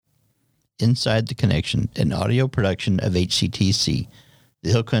Inside the Connection, an audio production of HCTC, the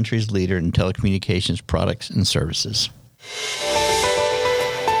Hill Country's leader in telecommunications products and services.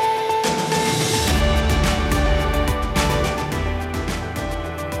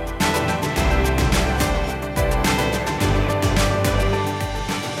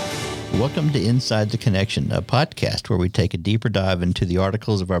 Welcome to Inside the Connection, a podcast where we take a deeper dive into the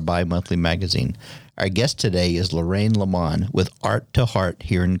articles of our bi-monthly magazine. Our guest today is Lorraine LeMon with Art to Heart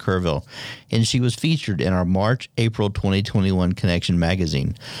here in Kerrville, and she was featured in our March-April 2021 Connection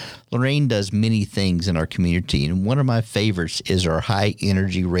magazine. Lorraine does many things in our community, and one of my favorites is our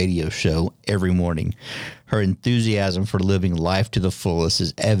high-energy radio show every morning. Her enthusiasm for living life to the fullest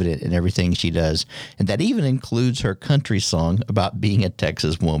is evident in everything she does, and that even includes her country song about being a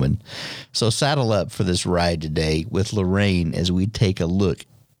Texas woman. So saddle up for this ride today with Lorraine as we take a look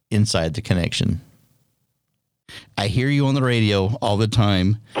inside the connection. I hear you on the radio all the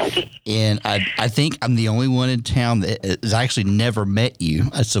time, and I think I'm the only one in town that has actually never met you.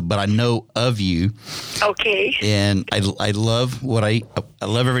 But I know of you. Okay. And I love I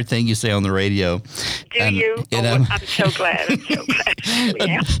love everything you say on the radio. Do you? I'm so glad. I'm so glad.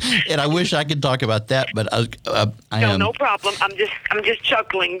 Yeah. And I wish I could talk about that, but I am. No problem. I'm just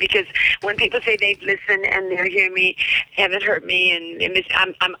chuckling because when people say they've listened and they're hearing me, haven't heard me, and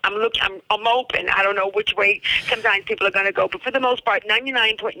I'm open. I don't know which way. Sometimes people are going to go, but for the most part,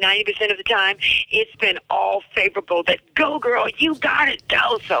 99.90% of the time, it's been all favorable. That go, girl, you got it,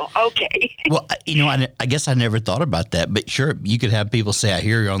 go. So okay. Well, I guess I never thought about that, but sure, you could have people say, "I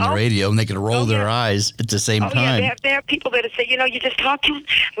hear you on the radio," and they could roll their eyes at the same time. Yeah, there are people that say, you just talk to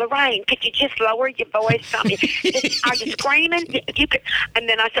Lorraine. Could you just lower your voice? Are you screaming? You could. And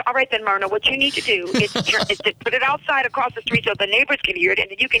then I said, all right, then, Myrna, what you need to do is to put it outside across the street so the neighbors can hear it, and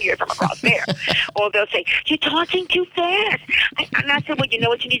then you can hear it from across there. Or they'll say, you're talking too fast. And I said, well, you know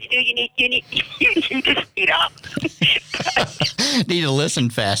what you need to do? You need to speed up. Need to listen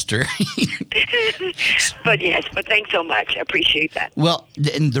faster. But thanks so much. I appreciate that. Well,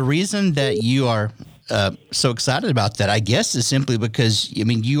 and the reason that you are so excited about that, I guess, is simply because,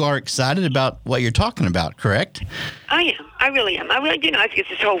 you are excited about what you're talking about, correct? I am. I really am. I guess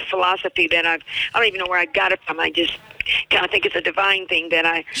this whole philosophy that I don't even know where I got it from. I just kind of think it's a divine thing that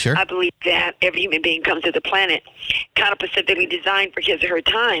I believe that every human being comes to the planet kind of specifically designed for his or her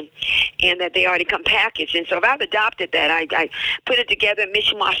time, and that they already come packaged. And so if I've adopted that, I put it together,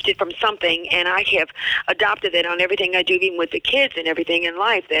 mishmashed it from something, and I have adopted it on everything I do, even with the kids and everything in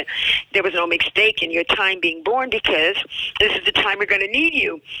life, that there was no mistake in your time being born, because this is the time we're going to need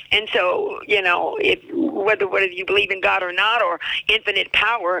you. And so, whether you believe in God or not, or infinite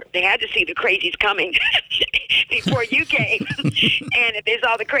power, they had to see the crazies coming before you came. And if there's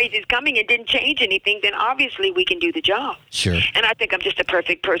all the crazies coming and didn't change anything, then obviously we can do the job. Sure. And I think I'm just a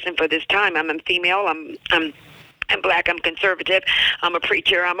perfect person for this time. I'm a female. I'm Black, I'm conservative, I'm a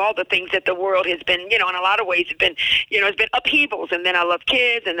preacher, I'm all the things that the world has been, in a lot of ways have been, it's been upheavals. And then I love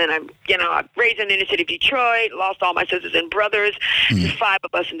kids, and then I'm raised in the inner city of Detroit, lost all my sisters and brothers. There's 5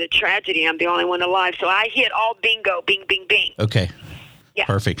 of us in the tragedy. I'm the only one alive. So I hit all bingo, bing, bing, bing. Okay. Yeah.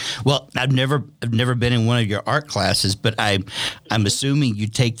 Perfect. Well, I've never been in one of your art classes, but I'm assuming you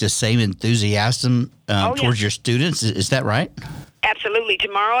take the same enthusiasm towards your students. Is that right? Absolutely.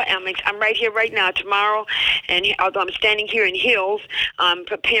 Tomorrow, I'm right here right now. Tomorrow, and although I'm standing here in Hills, I'm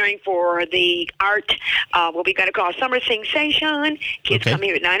preparing for the art, what we got to call Summer Sensation. Kids come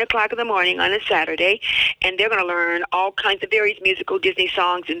here at 9 o'clock in the morning on a Saturday, and they're going to learn all kinds of various musical Disney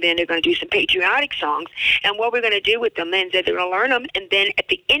songs, and then they're going to do some patriotic songs. And what we're going to do with them then is that they're going to learn them, and then at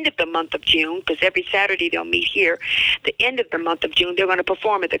the end of the month of June, because every Saturday they'll meet here, the end of the month of June, they're going to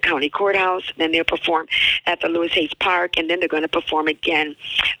perform at the county courthouse, then they'll perform at the Lewis Hayes Park, and then they're going to perform again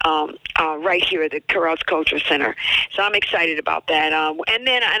right here at the Kerrville Cultural Center. So I'm excited about that. And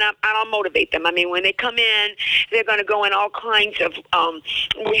I'll motivate them. When they come in, they're going to go in all kinds of.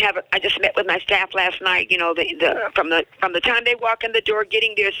 I just met with my staff last night. From the time they walk in the door,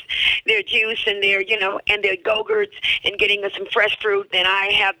 getting their juice and their and their Go-Gurts and getting some fresh fruit. Then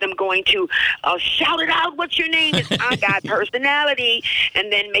I have them going to shout it out. What's your name? I got personality, and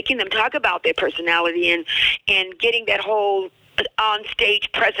then making them talk about their personality and getting that whole on-stage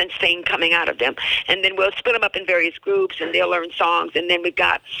presence thing coming out of them. And then we'll split them up in various groups, and they'll learn songs. And then we've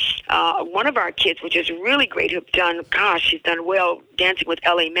got one of our kids, which is really great, she's done well Dancing with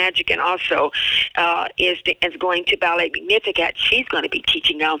LA Magic, and also is going to Ballet Magnificat. She's going to be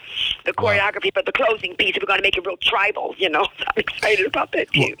teaching now the choreography for the closing piece. We're going to make it real tribal, you know. So I'm excited about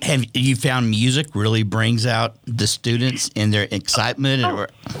that, too. Well, have you found music really brings out the students and their excitement?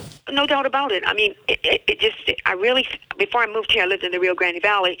 No doubt about it. I mean, before I moved here, I lived in the Rio Grande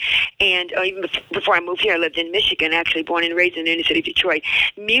Valley, and even before I moved here, I lived in Michigan, actually born and raised in the inner city of Detroit.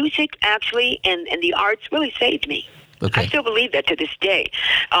 Music, actually, and the arts really saved me. Okay. I still believe that to this day.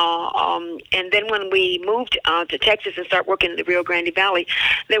 And then when we moved to Texas and started working in the Rio Grande Valley,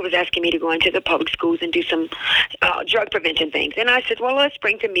 they was asking me to go into the public schools and do some drug prevention things. And I said, well, let's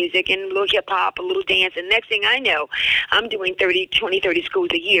bring some music and a little hip-hop, a little dance. And next thing I know, I'm doing 30 schools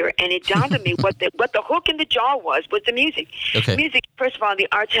a year. And it dawned on me what the hook in the jaw was the music. Okay. Music, first of all, the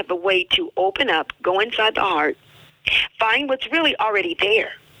arts have a way to open up, go inside the heart, find what's really already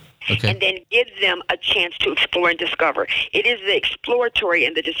there. Okay. And then give them a chance to explore and discover. It is the exploratory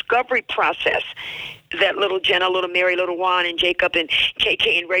and the discovery process that little Jenna, little Mary, little Juan, and Jacob, and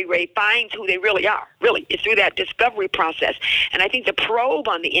KK, and Ray finds who they really are. Really, it's through that discovery process. And I think the probe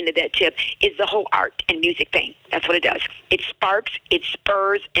on the end of that tip is the whole art and music thing. That's what it does. It sparks, it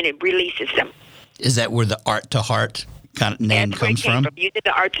spurs, and it releases them. Is that where the art to heart kind of name comes from? Using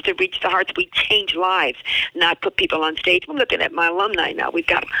the arts to reach the hearts. We change lives, not put people on stage. I'm looking at my alumni now. We've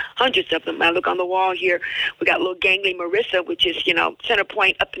got hundreds of them. I look on the wall here. We got little gangly Marissa, which is, center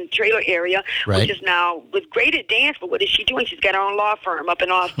point up in the trailer area, right. Which is now was great at dance, but what is she doing? She's got her own law firm up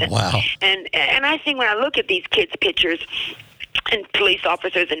in Austin. Wow. And I think when I look at these kids' pictures and police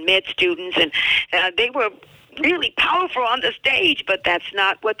officers and med students, and they were really powerful on the stage, but that's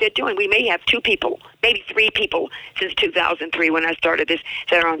not what they're doing. We may have 2 people, maybe 3 people since 2003 when I started this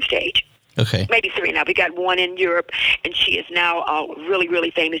that are on stage. Okay. Maybe 3 now. We got one in Europe, and she is now a really,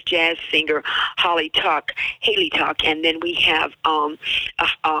 really famous jazz singer, Haley Tuck, and then we have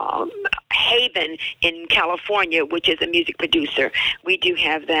Haven in California, which is a music producer. We do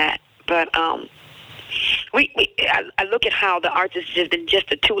have that, but I look at how the arts has been just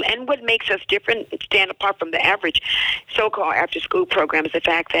a tool, and what makes us different, stand apart from the average so-called after-school program, is the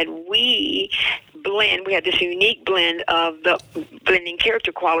fact that we have this unique blend of the blending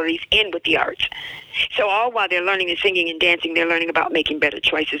character qualities in with the arts. So all while they're learning and singing and dancing, they're learning about making better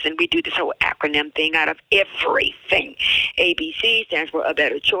choices, and we do this whole acronym thing out of everything. ABC stands for A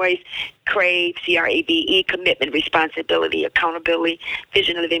Better Choice, CRAVE, CRAVE, commitment, responsibility, accountability,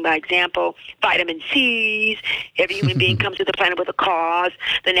 vision of living by example, vitamin C's. Every human being comes to the planet with a cause.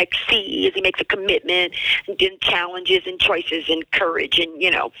 The next C is he makes a commitment, and then challenges and choices and courage, and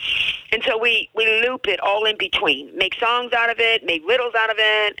And so we loop it all in between. Make songs out of it, make riddles out of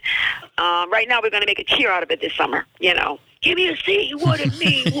it. Right now we're going to make a cheer out of it this summer, Give me a C, what it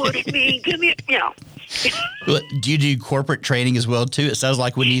mean, give me Well, do you do corporate training as well, too? It sounds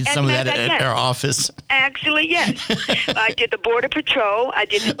like we need some of that at our office. Actually, yes. I did the Border Patrol. I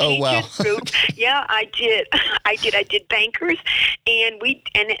did the teachers group. Yeah, I did bankers, and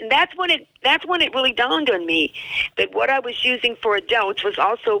that's when it really dawned on me that what I was using for adults was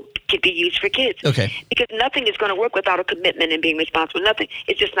also could be used for kids. Okay. Because nothing is going to work without a commitment and being responsible. Nothing.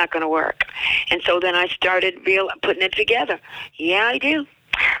 It's just not going to work. And so then I started putting it together. Yeah, I do.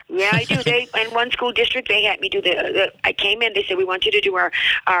 They in one school district, they had me do I came in, they said, we want you to do our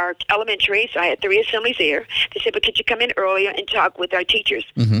elementary. So I had 3 assemblies there. They said, but could you come in earlier and talk with our teachers?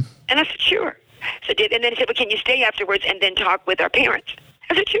 Mm-hmm. And I said, sure. So I did. And then they said, well, can you stay afterwards and then talk with our parents?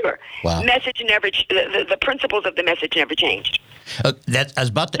 I said, sure. Wow. The principles of the message never changed. I was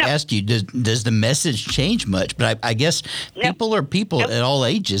about to ask you, does the message change much? But I guess people are people at all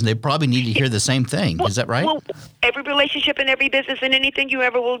ages, and they probably need to hear the same thing. Is that right? Well, every relationship and every business and anything you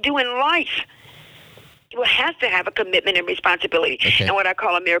ever will do in life, it has to have a commitment and responsibility. Okay. And what I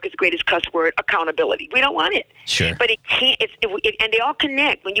call America's greatest cuss word, accountability. We don't want it. Sure. But it can't, and they all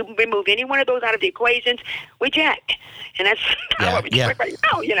connect. When you remove any one of those out of the equations, we jacked. And that's how I work right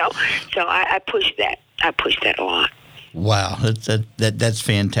now, So I push that. I push that a lot. Wow, that's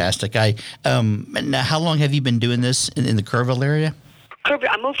fantastic. Now, how long have you been doing this in the Kerrville area? I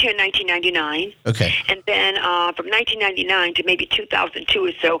moved here in 1999. Okay. And then from 1999 to maybe 2002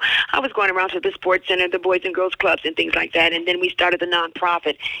 or so, I was going around to the sports center, the Boys and Girls Clubs and things like that. And then we started the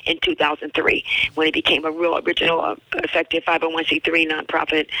nonprofit in 2003 when it became a real original, effective 501c3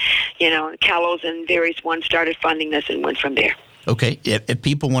 nonprofit. Callows and various ones started funding this and went from there. Okay. If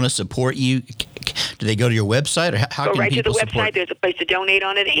people want to support you, do they go to your website, or how go can right people to the support? website. There's a place to donate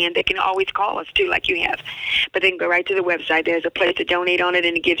on it, and they can always call us too, like you have. But they can go right to the website. There's a place to donate on it,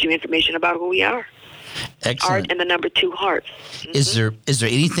 and it gives you information about who we are. Excellent. Art and the number 2 heart. Mm-hmm. Is there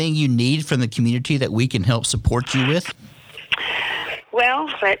anything you need from the community that we can help support you with? Well,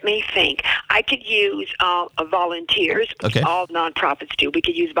 let me think. I could use volunteers. Okay. All nonprofits do. We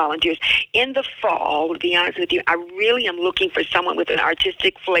could use volunteers. In the fall, to be honest with you, I really am looking for someone with an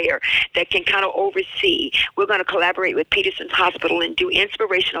artistic flair that can kind of oversee. We're going to collaborate with Peterson's Hospital and do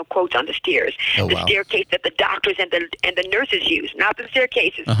inspirational quotes on the stairs. The staircase that the doctors and the nurses use, not the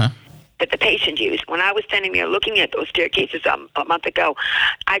staircases. That the patient used. When I was standing there looking at those staircases a month ago,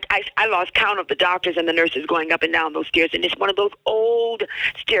 I lost count of the doctors and the nurses going up and down those stairs. And it's one of those old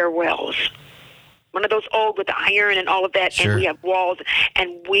stairwells. One of those old with the iron and all of that. Sure. And we have walls.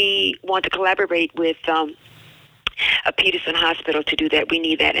 And we want to collaborate with a Peterson Hospital to do that. We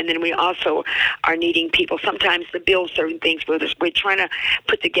need that. And then we also are needing people sometimes to build certain things for this. We're trying to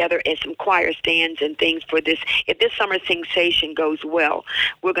put together some choir stands and things for this. If this summer sensation goes well,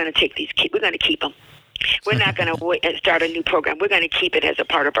 we're going to take these kids. We're going to keep them. We're not going to start a new program. We're going to keep it as a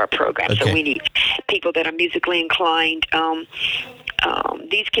part of our program. Okay. So we need people that are musically inclined.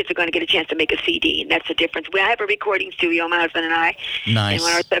 These kids are going to get a chance to make a CD, and that's the difference. We have a recording studio, my husband and I. Nice.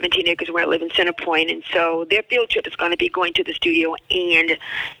 And our 17 acres where I live in Center Point, and so their field trip is going to be going to the studio and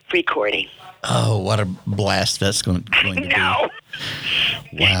recording. Oh, what a blast that's going to be. No.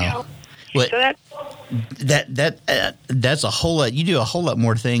 Wow. Well, So that's a whole lot. You do a whole lot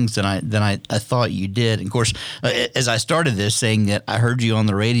more things than I thought you did. And of course, as I started this saying that I heard you on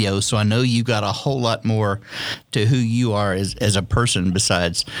the radio, so I know you got a whole lot more to who you are as a person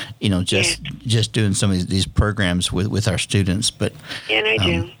besides just doing some of these programs with our students. But and I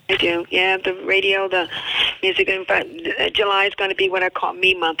do. Yeah, the radio, the music. In fact, July is going to be what I call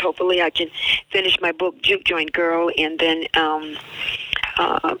Me Month. Hopefully, I can finish my book, Juke Joint Girl, and then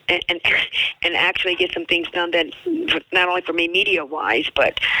and actually get some things done that not only for me media wise,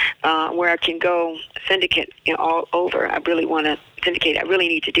 but where I can go syndicate all over. I really want to syndicate. I really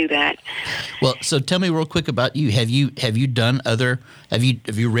need to do that. Well, so tell me real quick about you. Have you done other? Have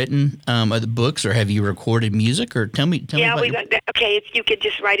you written other books, or have you recorded music? Or tell me. Yeah, okay. You could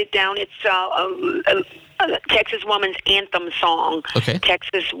just write it down. It's a Texas Woman's Anthem song. Okay.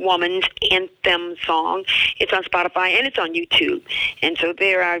 Texas Woman's Anthem song. It's on Spotify and it's on YouTube. And so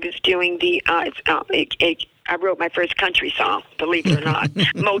there I was doing I wrote my first country song, believe it or not.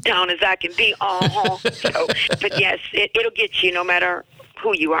 Motown as I can be. So, but yes, it'll get you no matter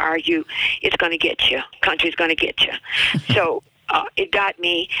who you are. It's going to get you. Country's going to get you. So it got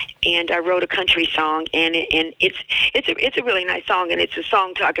me, and I wrote a country song, and it's a really nice song, and it's a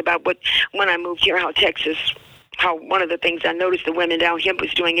song talking about when I moved here, how one of the things I noticed the women down here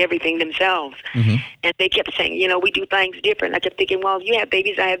was doing everything themselves. Mm-hmm. And they kept saying, we do things different. I kept thinking, well, you have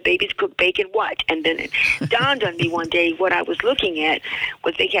babies, I have babies, cook, bake, and what? And then it dawned on me one day what I was looking at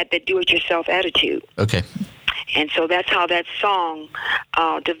was they had that do-it-yourself attitude. Okay. And so that's how that song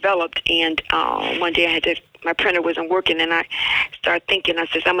developed. And one day my printer wasn't working, and I started thinking, I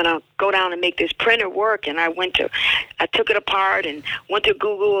said, I'm going to go down and make this printer work. And I took it apart and went to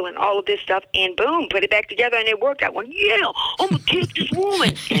Google and all of this stuff, and boom, put it back together, and it worked. I went, yeah, I'm a Texas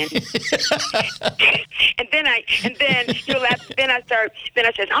woman. And then you'll laugh. Then I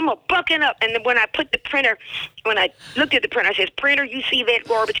said, I'm a bucking up. And then when I looked at the printer, I said, printer, you see that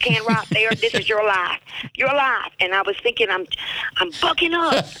garbage can right there? This is your life. You're alive. And I was thinking, I'm bucking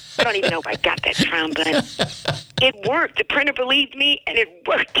up. I don't even know if I got that from, but it worked. The printer believed me, and it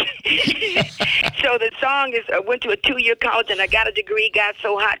worked. So the song is, I went to a 2-year college, and I got a degree, got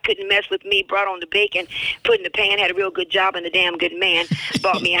so hot, couldn't mess with me, brought on the bacon, put in the pan, had a real good job, and the damn good man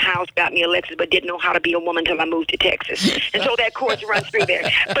bought me a house, got me a Lexus, but didn't know how to be a woman until I moved to Texas. And so that chorus runs through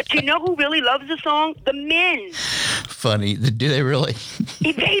there. But you know who really loves the song? The men. Funny. Do they really?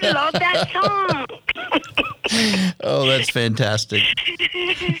 They love that song. Oh, that's fantastic.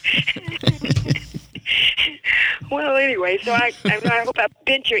 Well, anyway, so I hope I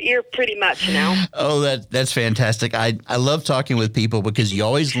bent your ear pretty much now. Oh, that's fantastic. I love talking with people because you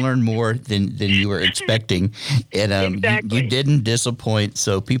always learn more than you were expecting, and exactly. you didn't disappoint.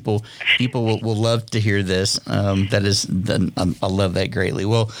 So people will love to hear this. I love that greatly.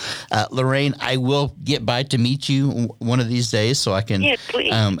 Well, Lorraine, I will get by to meet you one of these days, so I can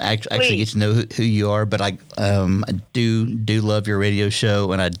actually get to know who you are. But I do love your radio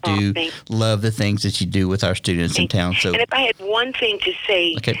show, and I do love the things that you do with our students in town. So, and if I had one thing to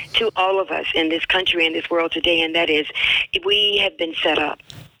say to all of us in this country and this world today, and that is, we have been set up,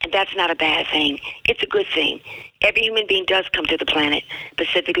 and that's not a bad thing. It's a good thing. Every human being does come to the planet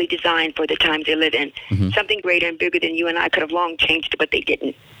specifically designed for the times they live in. Mm-hmm. Something greater and bigger than you and I could have long changed, but they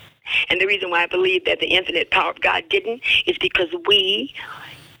didn't. And the reason why I believe that the infinite power of God didn't is because we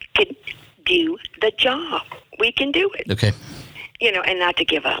can do the job. We can do it. Okay. And not to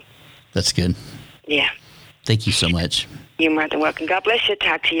give up. That's good. Yeah. Thank you so much. You're more than welcome. God bless you.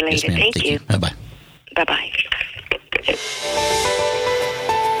 Talk to you later. Yes, ma'am. Thank you. Bye-bye. Bye-bye.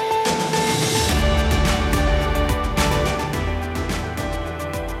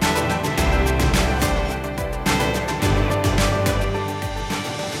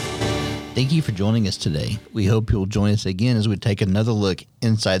 Thank you for joining us today. We hope you'll join us again as we take another look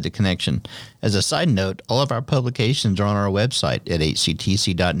inside the connection. As a side note, all of our publications are on our website at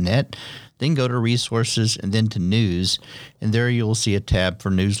hctc.net. Then go to resources and then to news, and there you'll see a tab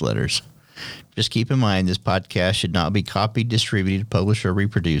for newsletters. Just keep in mind this podcast should not be copied, distributed, published, or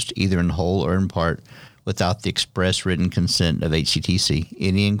reproduced, either in whole or in part, without the express written consent of HCTC.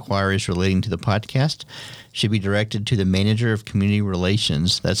 Any inquiries relating to the podcast should be directed to the Manager of Community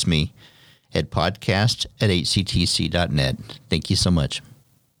Relations, that's me, at podcast@hctc.net. Thank you so much.